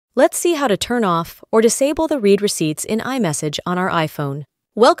Let's see how to turn off or disable the read receipts in iMessage on our iPhone.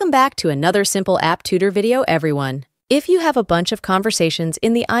 Welcome back to another simple app tutor video, everyone. If you have a bunch of conversations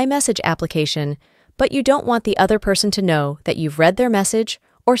in the iMessage application, but you don't want the other person to know that you've read their message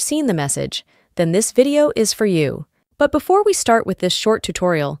or seen the message, then this video is for you. But before we start with this short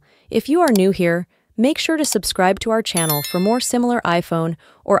tutorial, if you are new here, make sure to subscribe to our channel for more similar iPhone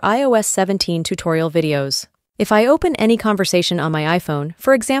or iOS 17 tutorial videos. If I open any conversation on my iPhone,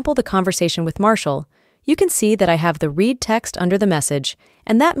 for example the conversation with Marshall, you can see that I have the read text under the message,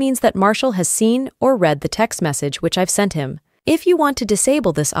 and that means that Marshall has seen or read the text message which I've sent him. If you want to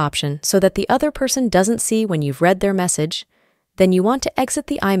disable this option so that the other person doesn't see when you've read their message, then you want to exit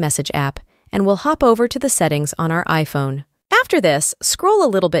the iMessage app and we'll hop over to the settings on our iPhone. After this, scroll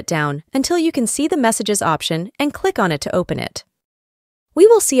a little bit down until you can see the Messages option and click on it to open it. We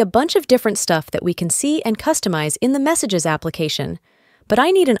will see a bunch of different stuff that we can see and customize in the Messages application, but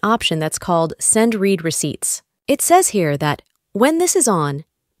I need an option that's called Send Read Receipts. It says here that when this is on,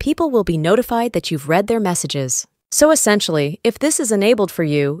 people will be notified that you've read their messages. So essentially, if this is enabled for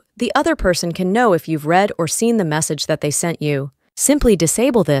you, the other person can know if you've read or seen the message that they sent you. Simply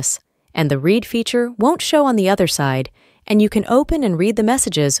disable this, and the read feature won't show on the other side, and you can open and read the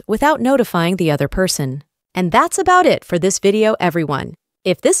messages without notifying the other person. And that's about it for this video, everyone.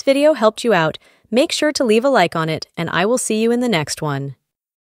 If this video helped you out, make sure to leave a like on it, and I will see you in the next one.